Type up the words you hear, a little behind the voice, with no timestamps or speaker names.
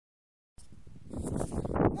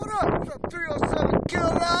What up? What's up, 307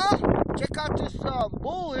 Killer? Check out this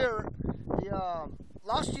bull here. He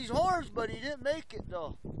lost his horns, but he didn't make it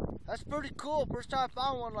though. That's pretty cool. First time I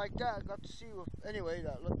found one like that. I got to see, anyway,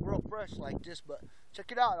 that looked real fresh like this. But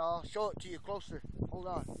check it out. I'll show it to you closer. Hold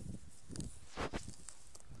on.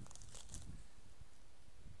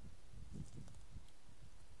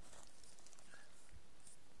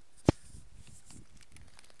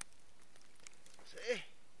 See?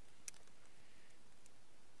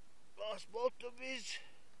 Lost both of his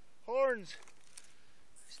horns.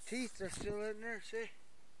 His teeth are still in there, see?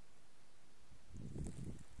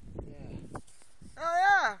 Yeah. Oh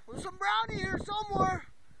yeah, there's some brownie here somewhere.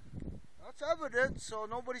 That's evidence, so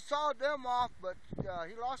nobody saw them off, but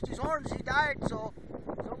he lost his horns, he died, so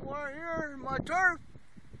somewhere here in my turf,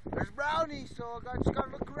 there's brownie, so I just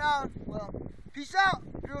gotta look around. Well, peace out,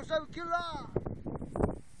 307 Killer.